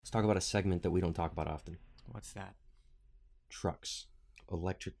talk about a segment that we don't talk about often. What's that? Trucks.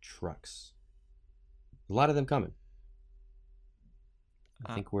 Electric trucks. A lot of them coming.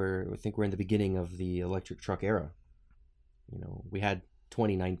 I think we're in the beginning of the electric truck era. You know, we had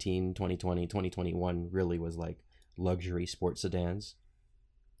 2019, 2020, 2021 really was like luxury sports sedans.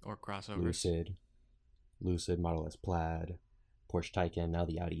 Or crossovers. Lucid, Model S Plaid, Porsche Taycan, now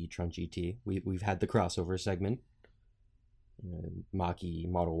the Audi e-tron GT. We've had the crossover segment. Mach-E,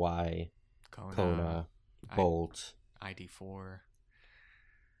 Model Y, Kona, Bolt. ID4.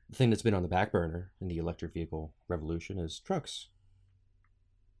 The thing that's been on the back burner in the electric vehicle revolution is trucks.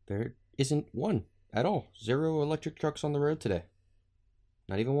 There isn't one at all. 0 electric trucks on the road today.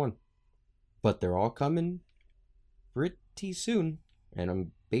 Not even one. But they're all coming pretty soon. And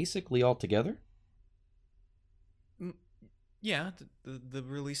I'm basically all together. Yeah, the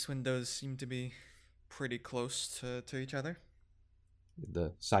release windows seem to be pretty close to each other.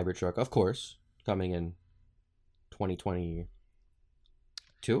 The Cybertruck, of course, coming in 2022?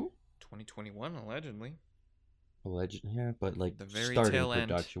 2021, allegedly. Yeah, but like The very starting tail end.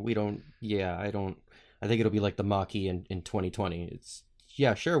 production. I think it'll be like the Mach-E in 2020. It's,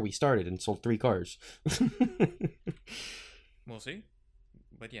 yeah, sure, we started and sold 3 cars. We'll see.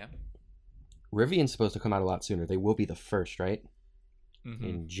 But yeah. Rivian's supposed to come out a lot sooner. They will be the first, right? Mm-hmm.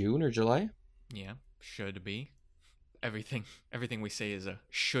 In June or July? Yeah, should be. Everything we say is a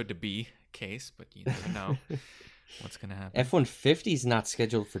should be case, but you never know what's gonna happen. F-150 is not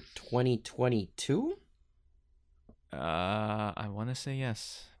scheduled for 2022? I want to say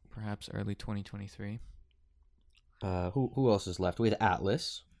yes. Perhaps early 2023. Who else is left? We had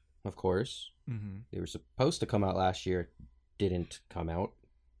Atlas, of course. Mm-hmm. They were supposed to come out last year, didn't come out,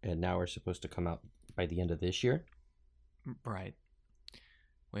 and now we're supposed to come out by the end of this year. Right.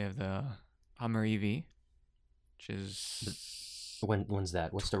 We have the Hummer EV, which is... When's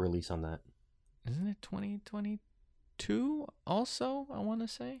that? What's the release on that? Isn't it 2022 also, I want to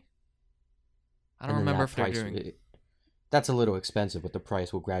say? I don't remember if they're doing... That's a little expensive, but the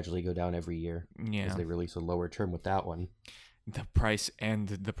price will gradually go down every year Yeah. as they release a lower term with that one. The price and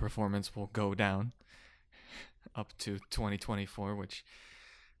the performance will go down up to 2024, which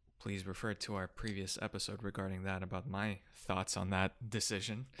please refer to our previous episode regarding that, about my thoughts on that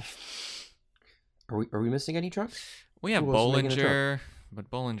decision. Are we missing any trucks? We have Who else is making a Bollinger, but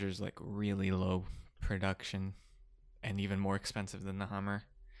Bollinger's like really low production and even more expensive than the Hummer.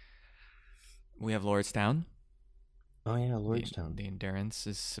 We have Lordstown. Oh yeah, Lordstown. The Endurance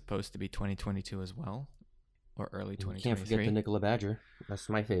is supposed to be 2022 as well, or early 2023. You can't forget the Nikola Badger. That's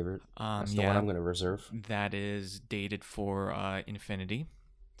my favorite. That's the one I'm going to reserve. That is dated for Infinity,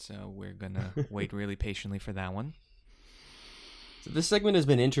 so we're going to wait really patiently for that one. So this segment has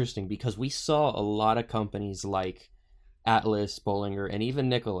been interesting because we saw a lot of companies like Atlas, Bollinger, and even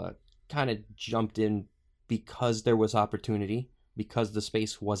Nikola kind of jumped in because there was opportunity, because the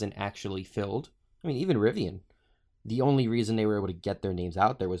space wasn't actually filled. I mean, even Rivian. The only reason they were able to get their names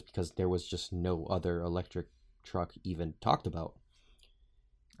out there was because there was just no other electric truck even talked about.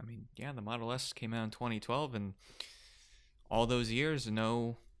 I mean, yeah, the Model S came out in 2012, and all those years,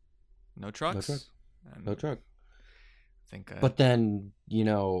 no trucks. No truck. I think, but then,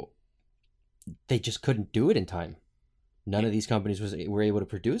 they just couldn't do it in time. None of these companies were able to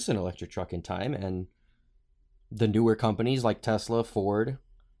produce an electric truck in time, and the newer companies like Tesla, Ford,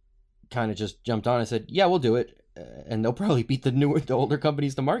 kind of just jumped on and said, "Yeah, we'll do it," and they'll probably beat the older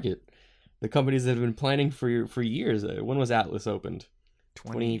companies to market. The companies that have been planning for years. When was Atlas opened?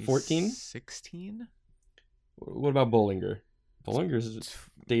 2014? 16? What about Bollinger? Bollinger's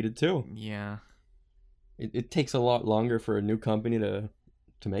dated too. Yeah. It takes a lot longer for a new company to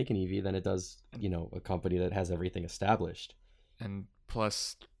make an EV than it does, a company that has everything established. And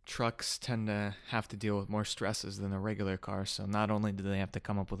plus, trucks tend to have to deal with more stresses than a regular car. So not only do they have to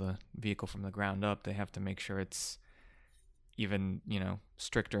come up with a vehicle from the ground up, they have to make sure it's even,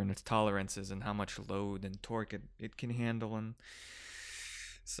 stricter in its tolerances and how much load and torque it can handle. And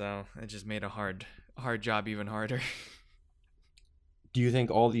so it just made a hard job even harder. Do you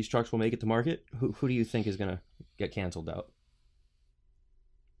think all these trucks will make it to market? Who do you think is going to get canceled out?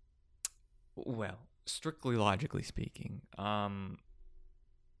 Well, strictly logically speaking,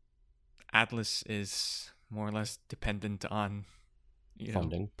 Atlas is more or less dependent on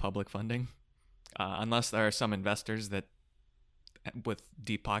funding, public funding, unless there are some investors that with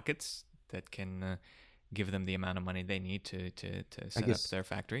deep pockets that can give them the amount of money they need to set up their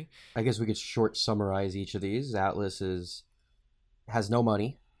factory. I guess we could short summarize each of these. Atlas has no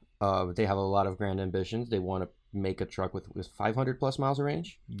money. They have a lot of grand ambitions. They want to make a truck with 500 plus miles of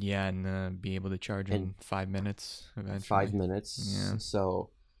range. Yeah, and be able to charge in 5 minutes eventually. 5 minutes. Yeah.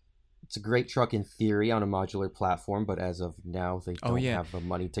 So it's a great truck in theory on a modular platform, but as of now, they Oh don't yeah, have the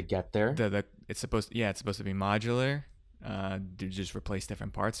money to get there. it's supposed to be modular. To just replace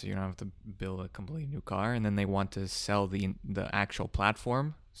different parts, so you don't have to build a completely new car. And then they want to sell the actual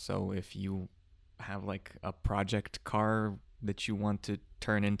platform. So if you have like a project car that you want to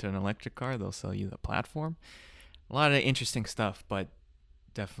turn into an electric car, they'll sell you the platform. A lot of interesting stuff, but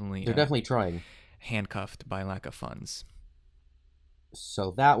definitely They're definitely trying. handcuffed by lack of funds.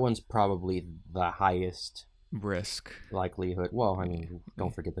 So that one's probably the highest Risk. likelihood. Well, I mean,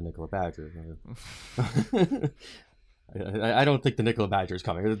 don't forget the Nikola Badger. I don't think the Nikola Badger is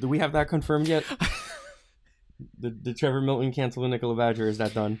coming. Do we have that confirmed yet? Did Trevor Milton cancel the Nikola Badger? Is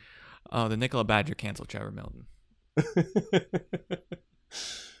that done? Oh, the Nikola Badger canceled Trevor Milton.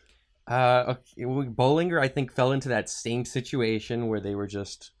 Okay, Bollinger, I think, fell into that same situation where they were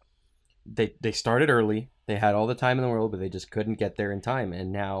just they started early. They had all the time in the world, but they just couldn't get there in time.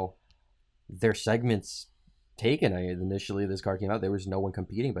 And now their segment's taken. Initially, this car came out, there was no one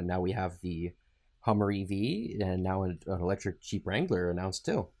competing, but now we have the Hummer EV and now an electric Jeep Wrangler announced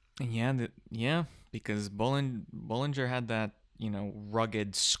too. Yeah, because Bollinger had that,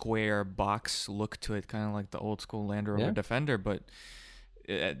 rugged square box look to it, kind of like the old school Land Rover Defender, but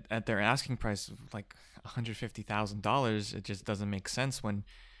at their asking price of like $150,000, it just doesn't make sense when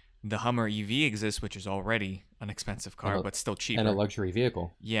the Hummer EV exists, which is already an expensive car, but still cheaper. And a luxury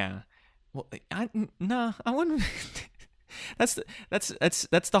vehicle. Yeah. Well, I wouldn't. That's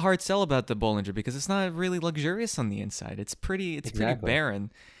the hard sell about the Bollinger, because it's not really luxurious on the inside. It's pretty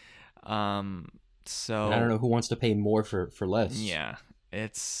barren. So and I don't know who wants to pay more for less. Yeah,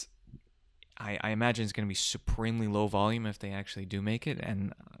 it's. I imagine it's going to be supremely low volume if they actually do make it,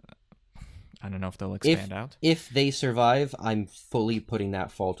 and I don't know if they'll expand out. If they survive, I'm fully putting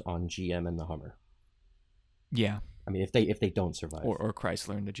that fault on GM and the Hummer. Yeah, I mean, if they don't survive, or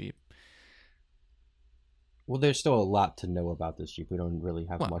Chrysler and the Jeep. Well, there's still a lot to know about this Jeep. We don't really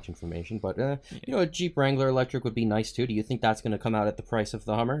have much information, but a Jeep Wrangler electric would be nice too. Do you think that's going to come out at the price of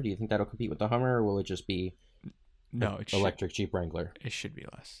the Hummer? Do you think that'll compete with the Hummer, or will it just be electric Jeep Wrangler? It should be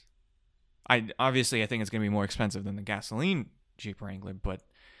less. I think it's going to be more expensive than the gasoline Jeep Wrangler, but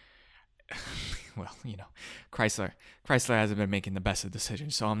well, Chrysler hasn't been making the best of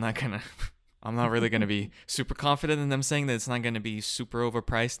decisions, so I'm not really going to be super confident in them saying that it's not going to be super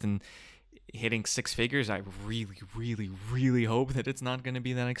overpriced and hitting six figures. I really, really, really hope that it's not going to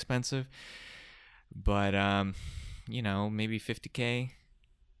be that expensive. But, maybe $50K,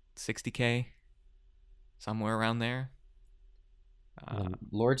 $60K, somewhere around there.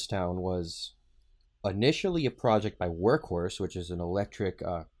 Lordstown was initially a project by Workhorse, which is an electric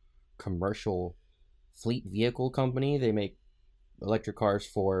commercial fleet vehicle company. They make electric cars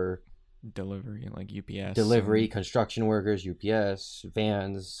for delivery, like UPS, construction workers, UPS,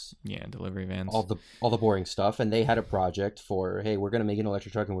 vans, delivery vans, all the boring stuff. And they had a project for, hey, we're going to make an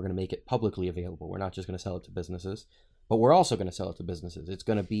electric truck and we're going to make it publicly available. We're not just going to sell it to businesses, but we're also going to sell it to businesses. It's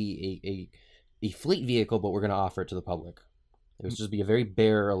going to be a fleet vehicle, but we're going to offer it to the public. It was just be a very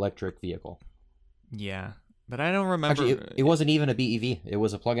bare electric vehicle. Yeah, but I don't remember. Actually, it wasn't even a BEV. It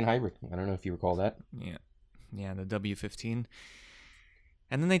was a plug-in hybrid. I don't know if you recall that. Yeah, the W15.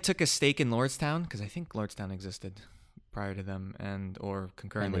 And then they took a stake in Lordstown, because I think Lordstown existed prior to them or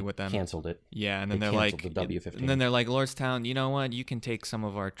concurrently with them. Canceled it. Yeah, and then they're like, the W15. And then they're like, Lordstown, you know what? You can take some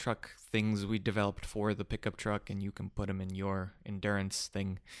of our truck things we developed for the pickup truck, and you can put them in your endurance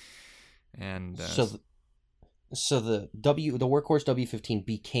thing. And so the Workhorse W15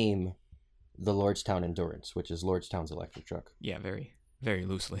 became the Lordstown Endurance, which is Lordstown's electric truck. Yeah, very, very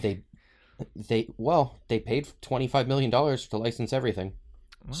loosely. They paid $25 million to license everything.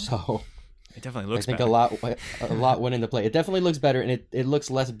 Well, so it definitely looks. I think better. a lot went into play. It definitely looks better, and it looks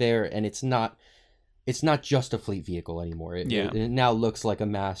less bare, and it's not just a fleet vehicle anymore. It now looks like a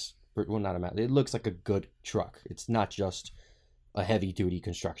mass. Well, not a mass. It looks like a good truck. It's not just a heavy duty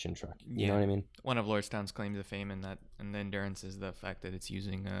construction truck. You know what I mean? One of Lordstown's claims to fame in the endurance is the fact that it's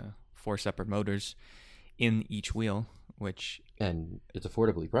using 4 separate motors in each wheel, and it's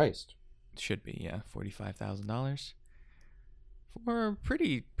affordably priced. Should be, $45,000 for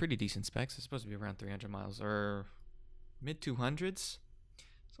pretty decent specs. It's supposed to be around 300 miles or mid 200s,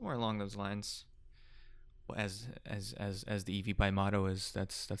 somewhere along those lines. As the EV by motto is,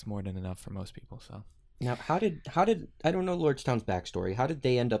 that's more than enough for most people. So now, how did I don't know Lordstown's backstory. How did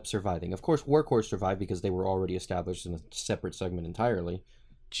they end up surviving? Of course, Workhorse survived because they were already established in a separate segment entirely.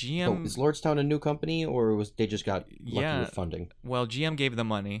 GM is Lordstown a new company, or they just got lucky with funding? Well, GM gave them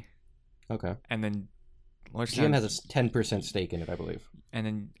money. Okay. And then Lordstown GM has a 10% stake in it, I believe.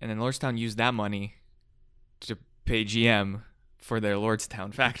 And then Lordstown used that money to pay GM for their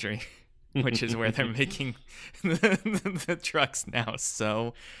Lordstown factory. which is where they're making the trucks now.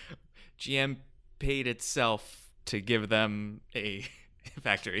 So GM paid itself to give them a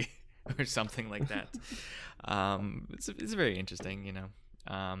factory or something like that. It's very interesting, you know.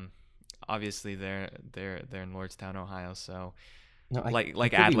 Obviously they're in Lordstown, Ohio, so No, like I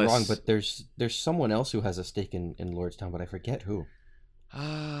could Atlas. be wrong, but there's someone else who has a stake in Lordstown, but I forget who.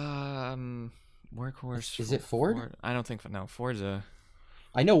 Workhorse. Is it Ford? I don't think no. Ford's a.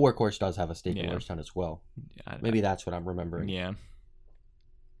 I know Workhorse does have a stake in Yeah. Lordstown as well. I- Maybe that's what I'm remembering. Yeah.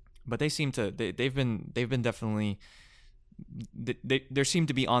 But they seem to they've been definitely they seem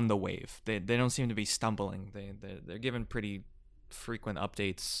to be on the wave. They don't seem to be stumbling. They're given pretty frequent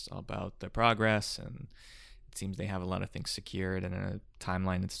updates about their progress, and it seems they have a lot of things secured and a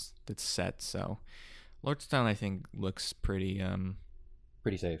timeline that's set. So Lordstown, I think, looks pretty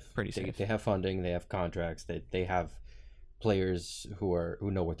Pretty safe. Pretty safe. They have funding. They have contracts. They have players who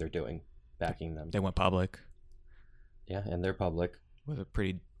know what they're doing, backing them. They went public Yeah, and they're public. with a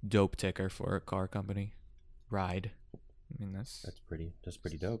pretty dope ticker for a car company, Ride. I mean that's pretty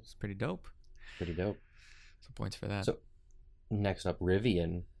dope. It's pretty dope. Pretty dope. Some points for that. So next up,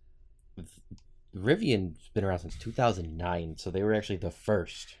 Rivian. Rivian's been around since 2009, so they were actually the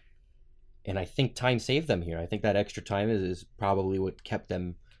first. And I think time saved them here. I think that extra time is probably what kept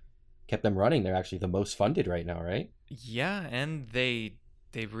them running. They're actually the most funded right now, right? Yeah, and they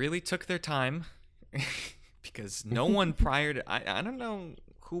really took their time because no one prior to I don't know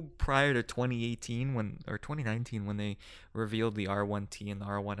who prior to 2018 or 2019 when they revealed the R1T and the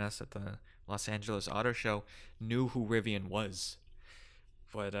R1S at the Los Angeles Auto Show knew who Rivian was.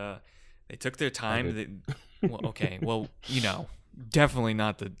 But they took their time. Well, you know, definitely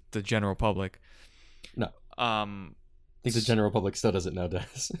not the general public. No. I think the general public still doesn't know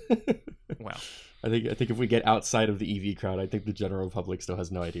this. Well, I think if we get outside of the EV crowd, I think the general public still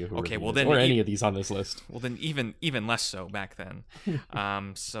has no idea who okay, Rivian well is, then or any of these on this list. Well, then even less so back then.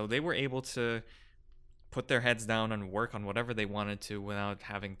 So they were able to put their heads down and work on whatever they wanted to without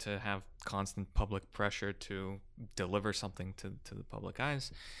having to have constant public pressure to deliver something to the public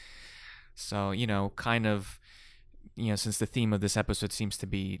eyes. So, you know, kind of, you know, since the theme of this episode seems to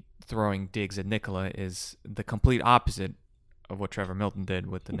be throwing digs at Nikola, is the complete opposite of what Trevor Milton did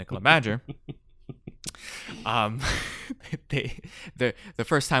with the Nikola Badger. The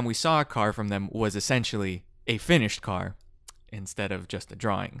first time we saw a car from them was essentially a finished car instead of just a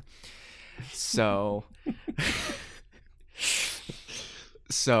drawing. So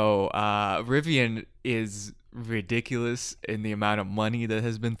Rivian is ridiculous in the amount of money that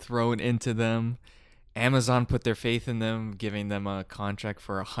has been thrown into them. Amazon put their faith in them, giving them a contract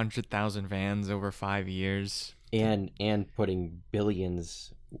for 100,000 vans over 5 years. And putting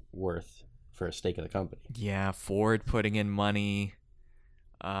billions worth for a stake of the company. Yeah, Ford putting in money.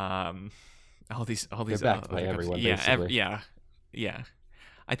 All these. They're backed by everyone. Yeah, basically. yeah.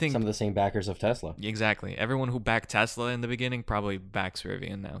 I think some of the same backers of Tesla. Exactly. Everyone who backed Tesla in the beginning probably backs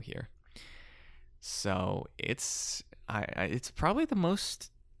Rivian now here. So it's probably the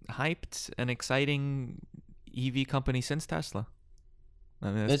most hyped and exciting EV company since Tesla.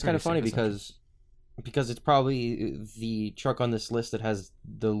 I mean, it's kind of funny because it's probably the truck on this list that has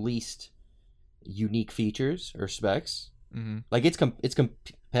the least unique features or specs. Mm-hmm. Like it's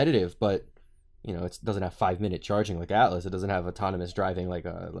competitive, but you know, it doesn't have 5-minute charging like Atlas. It doesn't have autonomous driving like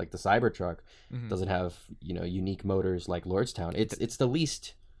the Cybertruck. Mm-hmm. It doesn't have, you know, unique motors like Lordstown. It's the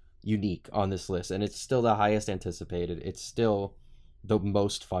least unique on this list, and it's still the highest anticipated. It's still the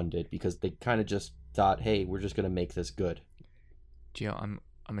most funded because they kind of just thought, hey, we're just gonna make this good. Gio,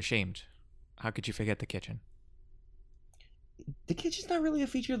 I'm ashamed. How could you forget the kitchen? The kitchen's not really a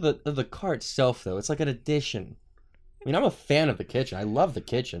feature of the car itself, though. It's like an addition. I mean, I'm a fan of the kitchen. I love the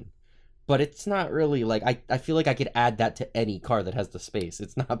kitchen. But it's not really like I feel like I could add that to any car that has the space.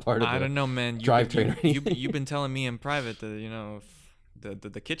 It's not part of the I don't know, man. drivetrain. You've been telling me in private that, you know,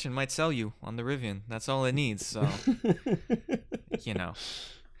 the kitchen might sell you on the Rivian. That's all it needs. So, you know.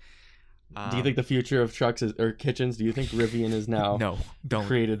 Do you think the future of trucks or kitchens? Do you think Rivian is now? No, don't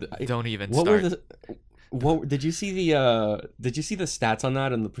created. Don't even what start. Were what did you see the stats on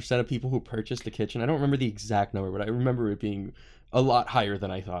that and the percent of people who purchased the kitchen? I don't remember the exact number, but I remember it being a lot higher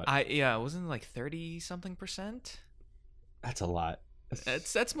than I thought. Wasn't it like 30-something%? That's a lot.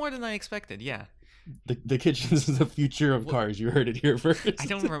 That's more than I expected. Yeah. The kitchens is the future of cars. You heard it here first. I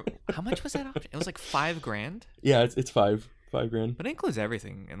don't remember how much was that option. It was like $5,000. Yeah, it's $5,000. But it includes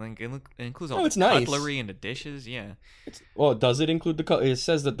everything, and like it includes all Oh, the it's nice. cutlery and the dishes. Yeah. Does it include the cutlery? It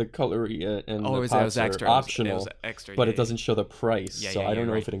says that the cutlery and the pots extra. are optional, It was extra, but it doesn't show the price. Yeah, so I don't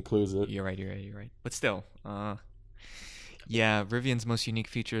know right. if it includes it. You're right. But still, Yeah, Rivian's most unique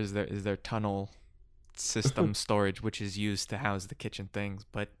feature is their tunnel system storage, which is used to house the kitchen things.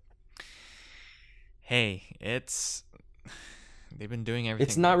 But hey, they've been doing It's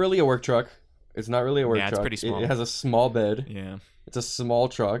everything. not really a work truck. It's not really a work Yeah, it's truck. pretty small. It has a small bed. Yeah, It's a small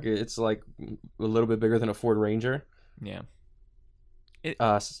truck. It's like a little bit bigger than a Ford Ranger. yeah.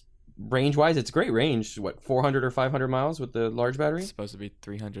 Range wise, it's great range. What, 400 or 500 miles with the large battery? It's supposed to be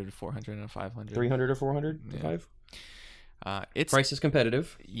 300 to 400 and 500. 300 or 400 to Yeah. 5. It's Price is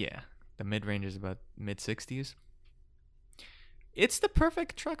competitive. Yeah, the mid range is about mid 60s. It's the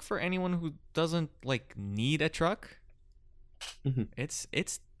perfect truck for anyone who doesn't like need a truck. Mhm. It's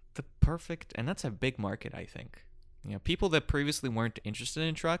the perfect, and that's a big market, I think. You know, people that previously weren't interested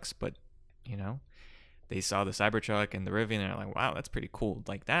in trucks, but you know, they saw the Cybertruck and the Rivian, and they're like, "Wow, that's pretty cool."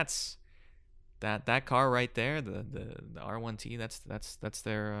 Like that car right there, the R1T. That's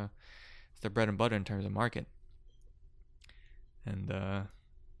their bread and butter in terms of market. And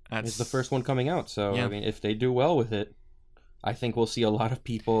that's It's the first one coming out, so Yeah. I mean, if they do well with it, I think we'll see a lot of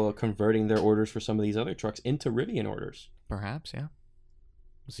people converting their orders for some of these other trucks into Rivian orders. perhaps, yeah.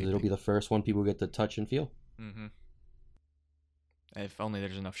 We'll see. It'll be the first one people get to touch and feel. Mm-hmm. If only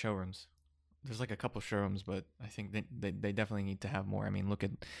there's enough showrooms. There's like a couple showrooms, but I think they definitely need to have more. I mean, look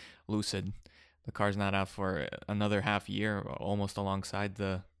at Lucid. The car's not out for another half year, almost alongside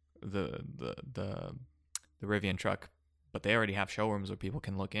the Rivian truck. But they already have showrooms where people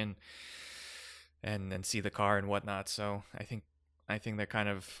can look in and see the car and whatnot. So I think they're kind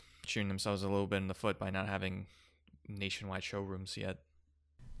of shooting themselves a little bit in the foot by not having nationwide showrooms yet.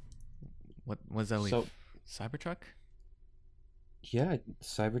 What was that? So Cybertruck? yeah,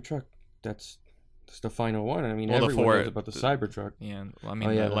 Cybertruck. That's the final one. I mean, Well, the everyone Ford- knows about the Cybertruck. Yeah, well, I mean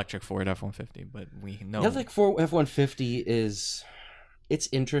Oh, yeah. the electric Ford F-150, but we know. The electric Ford F-150 it's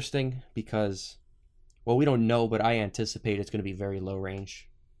interesting because, well, we don't know, but I anticipate it's going to be very low range.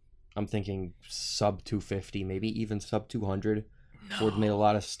 I'm thinking sub 250, maybe even sub 200. Ford made a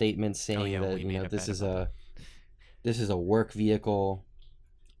lot of statements saying yeah, that we made a this bet is about this is a work vehicle,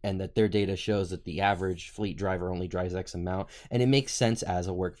 and that their data shows that the average fleet driver only drives X amount, and it makes sense as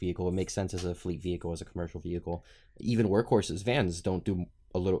a work vehicle. It makes sense as a fleet vehicle, as a commercial vehicle. Even workhorses, vans don't do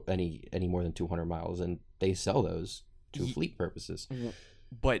any more than 200 miles, and they sell those to fleet purposes.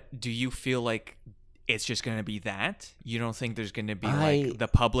 But do you feel like it's just going to be that? You don't think there's going to be I- like the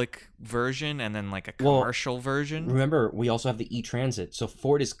public version and then like a Well, commercial version? Remember, we also have the e-Transit. So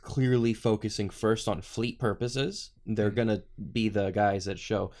Ford is clearly focusing first on fleet purposes. They're going to be the guys that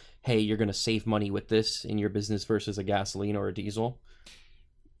show, hey, you're going to save money with this in your business versus a gasoline or a diesel.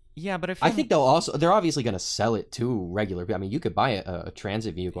 Yeah, but I think they're obviously going to sell it to regular people. I mean, you could buy a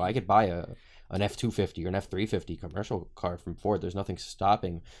transit vehicle. I could buy an F-250 or an F-350 commercial car from Ford. There's nothing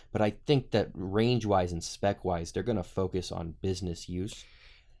stopping. But I think that range-wise and spec-wise, they're going to focus on business use.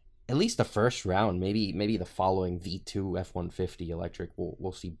 At least the first round, maybe the following V2 F-150 electric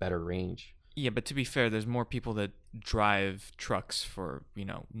we'll see better range. Yeah, but to be fair, there's more people that drive trucks for, you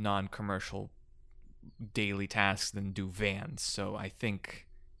know, non-commercial daily tasks than do vans. So I think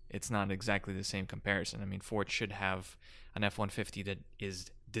it's not exactly the same comparison. I mean, Ford should have an F-150 that is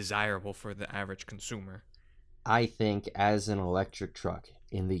desirable for the average consumer. I think as an electric truck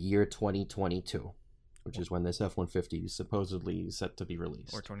in the year 2022, which is when this F-150 is supposedly set to be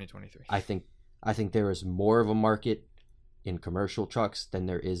released, Or 2023. I think there is more of a market in commercial trucks than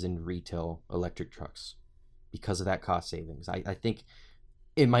there is in retail electric trucks because of that cost savings. I think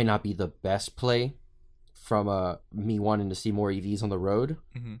it might not be the best play from me wanting to see more EVs on the road.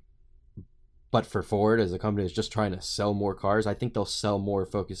 Mm-hmm. But for Ford, as a company that's just trying to sell more cars, I think they'll sell more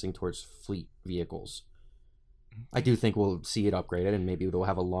focusing towards fleet vehicles. I do think we'll see it upgraded, and maybe they'll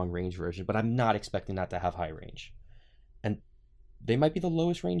have a long-range version, but I'm not expecting that to have high range. And they might be the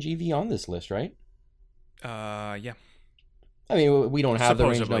lowest range EV on this list, right? Yeah. I mean, we don't have the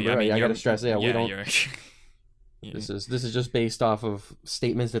range Supposedly, number. I mean, I you're- gotta stress, we don't. You're, yeah. This is just based off of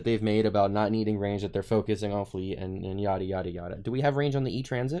statements that they've made about not needing range, that they're focusing on fleet, and yada yada yada. Do we have range on the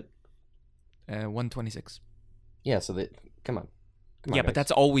e-Transit? 126. Yeah, so that come on. Yeah, but guys.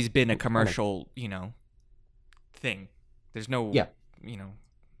 that's always been a Come on. commercial, you know, thing. There's no, Yeah. you know,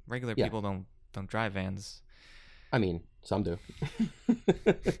 regular Yeah. people don't drive vans. I mean, some do.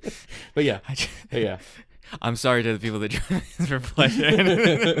 But yeah, yeah. I'm sorry to the people that drive vans for pleasure.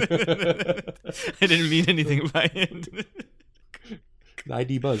 I didn't mean anything by it. The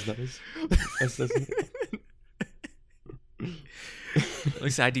ID Buzz does. That's At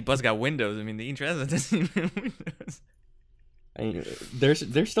least ID Buzz got windows. I mean, the e-Transit doesn't even have windows. I mean,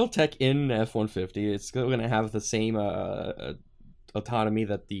 there's still tech in F-150. It's still going to have the same autonomy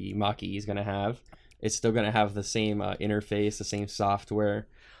that the Mach-E is going to have. It's still going to have the same interface, the same software.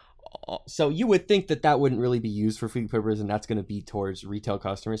 So you would think that that wouldn't really be used for fleet purposes, and that's going to be towards retail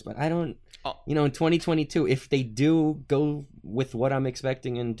customers. But I don't, in 2022, if they do go with what I'm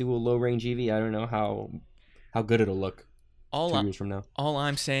expecting and do a low range EV, I don't know how good it'll look 2 years from now. All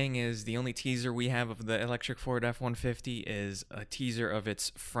I'm saying is the only teaser we have of the electric Ford F-150 is a teaser of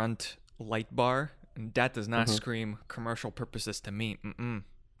its front light bar, and that does not scream commercial purposes to me.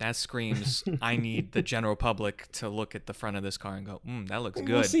 That screams, I need the general public to look at the front of this car and go, that looks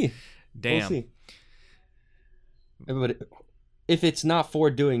good. We'll see. Damn. We'll see. But if it's not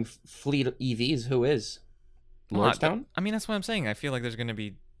Ford doing fleet EVs, who is? Lordstown? I mean, that's what I'm saying. I feel like there's going to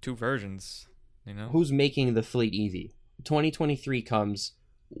be two versions, you know? Who's making the fleet EV? 2023 comes,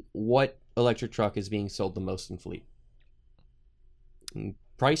 what electric truck is being sold the most in fleet?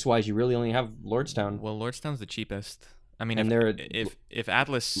 Price-wise, you really only have Lordstown. Well, Lordstown's the cheapest. I mean, and if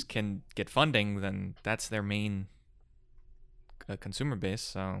Atlas can get funding, then that's their main consumer base.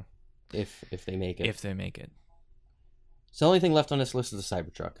 So if they make it, so the only thing left on this list is the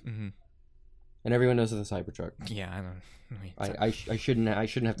Cybertruck, and everyone knows of the Cybertruck. Yeah, I don't. I shouldn't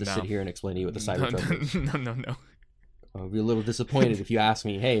have to sit here and explain to you what the Cybertruck is. No. I'll be a little disappointed if you ask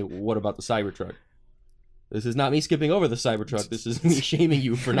me, hey, what about the Cybertruck? This is not me skipping over the Cybertruck. This is me shaming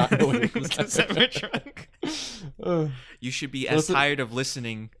you for not knowing the Cybertruck. You should be as tired of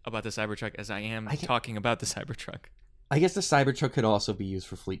listening about the Cybertruck as I am talking about the Cybertruck. I guess the Cybertruck could also be used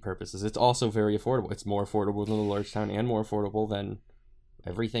for fleet purposes. It's also very affordable. It's more affordable than the Lordstown and more affordable than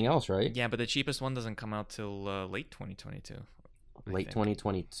everything else, right? Yeah, but the cheapest one doesn't come out till late 2022. Late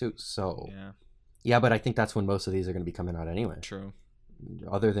 2022. So yeah. Yeah, but I think that's when most of these are going to be coming out anyway. True.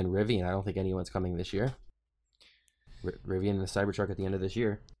 Other than Rivian, I don't think anyone's coming this year. Rivian and the Cybertruck at the end of this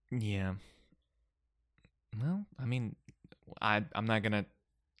year. Yeah. Well, I mean, I'm not gonna.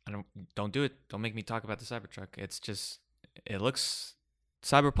 Don't do it. Don't make me talk about the Cybertruck. It's just, it looks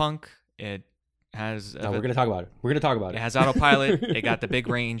cyberpunk. It has. No, we're gonna talk about it. It has autopilot. It got the big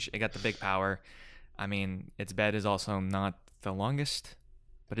range. It got the big power. I mean, its bed is also not the longest,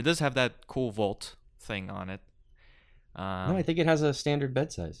 but it does have that cool Volt thing on it. No, I think it has a standard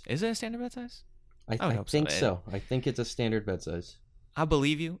bed size. Is it a standard bed size? I think so. I think it's a standard bed size. I'll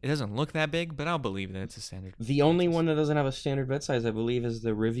believe you. It doesn't look that big, but I'll believe that it's a standard. The only one that doesn't have a standard bed size, I believe, is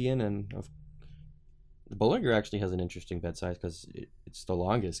the Rivian, and the Bollinger actually has an interesting bed size because it's the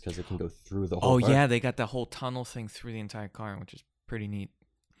longest because it can go through the whole car. Yeah, they got the whole tunnel thing through the entire car, which is pretty neat.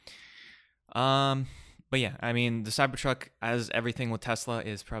 But yeah, I mean, the Cybertruck, as everything with Tesla,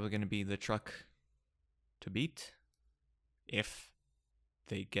 is probably going to be the truck to beat if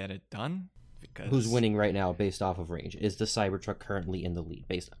they get it done. Because who's winning right now based off of range? Is the Cybertruck currently in the lead?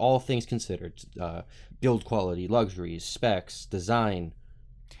 Based all things considered, build quality, luxuries, specs, design.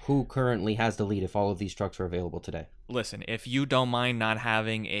 Who currently has the lead if all of these trucks are available today? Listen, if you don't mind not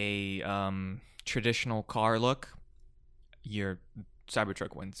having a traditional car look, your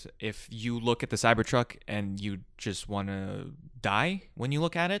Cybertruck wins. If you look at the Cybertruck and you just want to die when you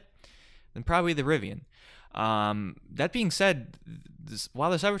look at it, then probably the Rivian. That being said,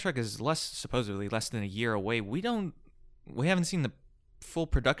 while the Cybertruck is supposedly less than a year away, we haven't seen the full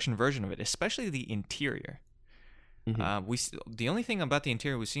production version of it, especially the interior. The only thing about the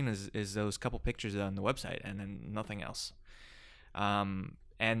interior we've seen is those couple pictures on the website, and then nothing else. And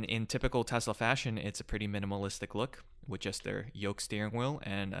in typical Tesla fashion, it's a pretty minimalistic look with just their yoke steering wheel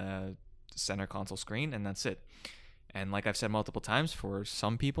and a center console screen, and that's it. And like I've said multiple times, for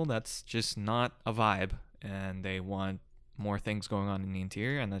some people, that's just not a vibe, and they want more things going on in the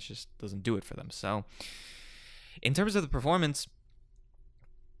interior, and that just doesn't do it for them. So in terms of the performance,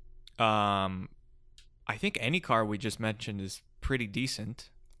 I think any car we just mentioned is pretty decent.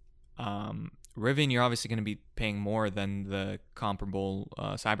 Rivian, you're obviously going to be paying more than the comparable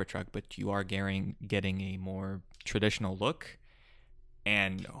Cybertruck, but you are getting a more traditional look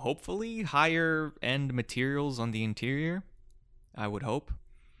and hopefully higher end materials on the interior, I would hope.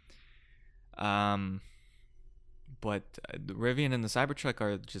 But the Rivian and the Cybertruck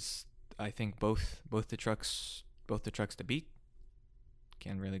are just, I think, both the trucks to beat.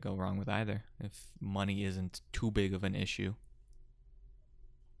 Can't really go wrong with either if money isn't too big of an issue.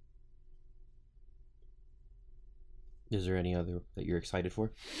 Is there any other that you're excited for?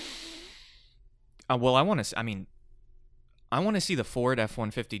 Well, I want to see the Ford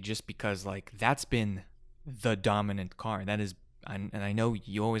F-150 just because, like, that's been the dominant car. That is, and I know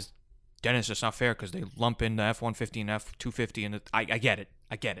you always, Dennis, it's not fair because they lump in the F-150 and F-250, and I get it.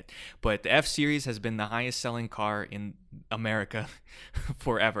 But the F-Series has been the highest selling car in America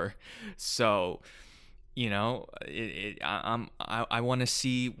forever. So I want to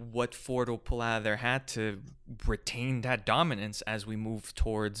see what Ford will pull out of their hat to retain that dominance as we move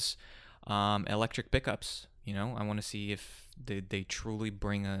towards electric pickups. I want to see if they truly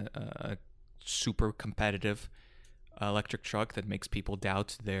bring a super competitive electric truck that makes people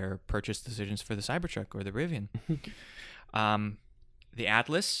doubt their purchase decisions for the Cybertruck or the Rivian. The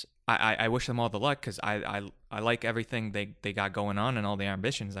Atlas, I wish them all the luck, because I like everything they got going on and all the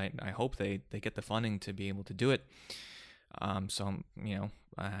ambitions. I hope they get the funding to be able to do it. So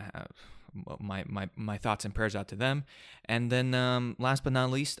my thoughts and prayers out to them. And then last but not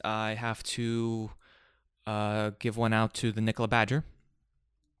least, I have to give one out to the Nikola Badger.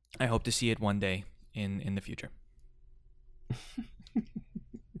 I hope to see it one day in the future.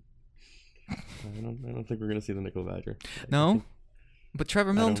 I don't think we're gonna see the Nikola Badger. No, but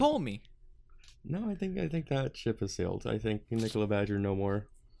Trevor Milne told me. No, I think that ship has sailed. I think Nikola Badger no more.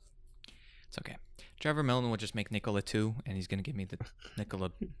 It's okay. Trevor Milne will just make Nikola 2, and he's gonna give me the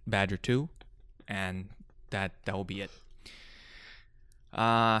Nikola Badger 2, and that will be it.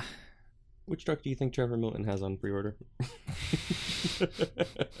 Which truck do you think Trevor Milton has on pre-order?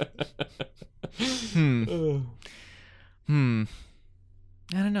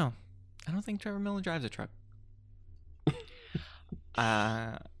 I don't know. I don't think Trevor Milne drives a truck.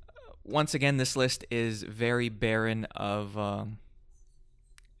 Once again, this list is very barren of, and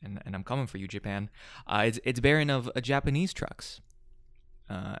I'm coming for you, Japan. It's barren of Japanese trucks.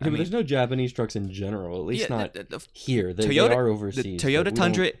 But there's no Japanese trucks in general, at least not here. They are overseas. The Toyota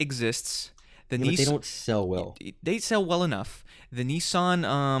Tundra exists. But they don't sell well. They sell well enough. The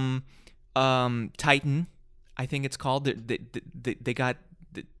Nissan Titan, I think it's called. They got.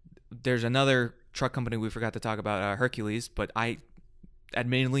 There's another truck company we forgot to talk about, Hercules, but I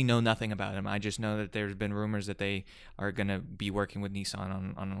admittedly know nothing about them. I just know that there's been rumors that they are going to be working with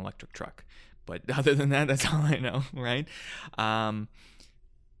Nissan on an electric truck. But other than that, that's all I know, right?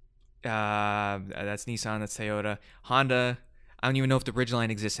 That's Nissan, that's Toyota. Honda, I don't even know if the Ridgeline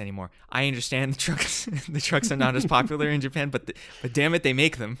exists anymore. I understand the trucks are not as popular in Japan, but damn it, they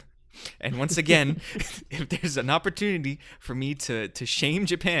make them. And once again, if there's an opportunity for me to shame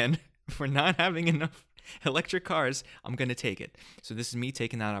Japan for not having enough electric cars, I'm going to take it. So this is me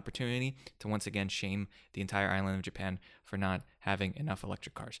taking that opportunity to once again shame the entire island of Japan for not having enough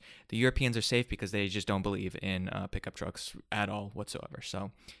electric cars. The Europeans are safe because they just don't believe in pickup trucks at all whatsoever.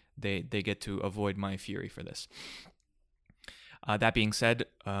 So they get to avoid my fury for this. That being said,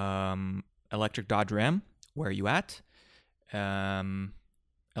 electric Dodge Ram, where are you at?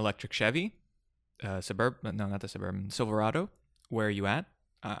 Electric Chevy, Silverado, where are you at?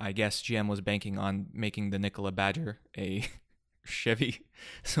 I guess GM was banking on making the Nikola Badger a Chevy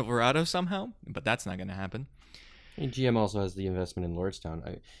Silverado somehow, but that's not going to happen. And GM also has the investment in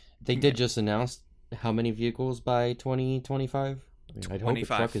Lordstown. They did just announce how many vehicles by 2025? I'd hope a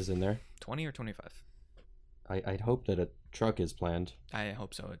truck is in there. 20 or 25? I'd hope that a truck is planned. I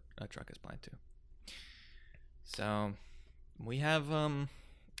hope so. A truck is planned too. So we have,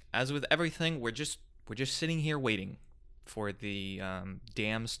 as with everything, we're just sitting here waiting for the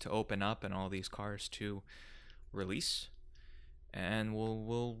dams to open up and all these cars to release, and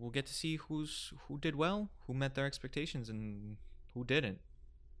we'll get to see who did well, who met their expectations, and who didn't.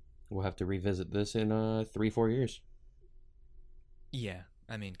 We'll have to revisit this in 3-4 years. Yeah.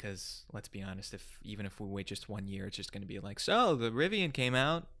 I mean, because let's be honest, even if we wait just 1 year, it's just going to be like, so the Rivian came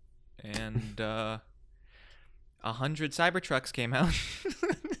out, and 100 Cybertrucks came out.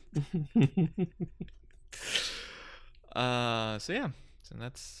 So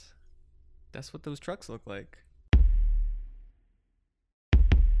that's what those trucks look like.